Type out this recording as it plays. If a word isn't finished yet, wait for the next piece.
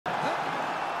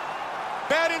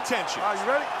bad intentions. Are you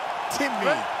ready?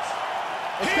 Timmy.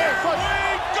 Here we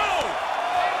go!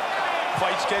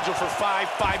 Fight scheduled for 5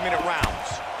 5-minute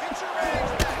rounds.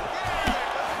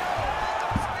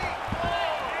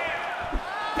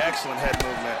 Excellent head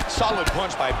movement. Solid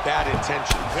punch by bad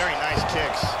intentions. Very nice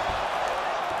kicks.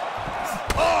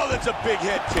 Oh, that's a big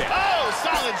head kick. Oh,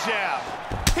 solid jab.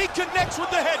 He connects with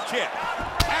the head kick.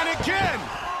 And again.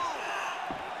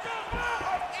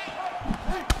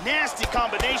 Nasty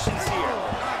combinations here.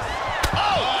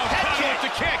 Oh, head kick. The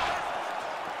kick.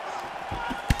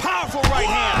 Powerful right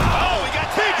hand. Oh, we got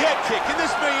big head kick, and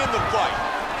this may end the fight.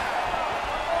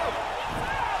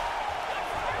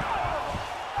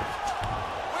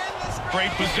 Great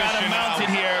position. Got him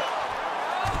mounted here.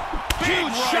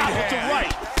 Huge Right shot hand. with the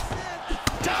right.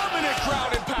 Dominant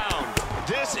ground and pound.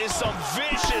 This is some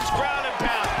vicious ground and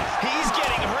pound. He's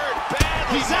getting hurt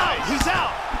badly. He's out. He's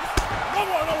out.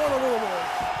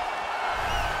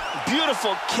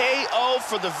 Beautiful KO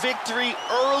for the victory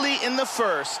early in the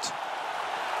first.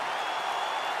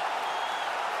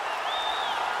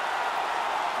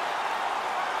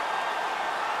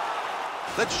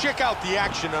 Let's check out the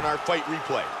action on our fight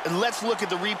replay. And let's look at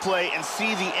the replay and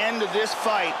see the end of this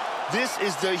fight. This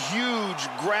is the huge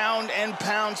ground and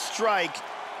pound strike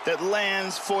that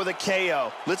lands for the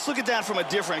KO. Let's look at that from a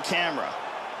different camera.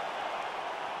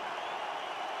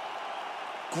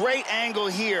 Great angle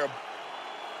here.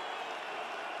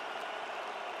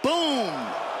 Boom!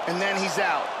 And then he's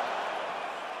out.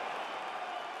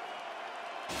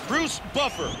 Bruce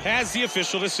Buffer has the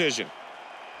official decision.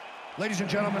 Ladies and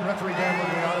gentlemen, referee Dan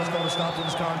Lugano is going to stop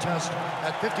this contest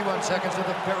at 51 seconds of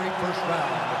the very first round.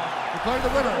 Declaring the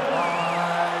winner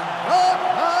by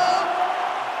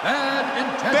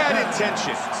knockout. Bad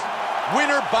intentions.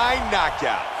 Winner by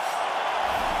knockout.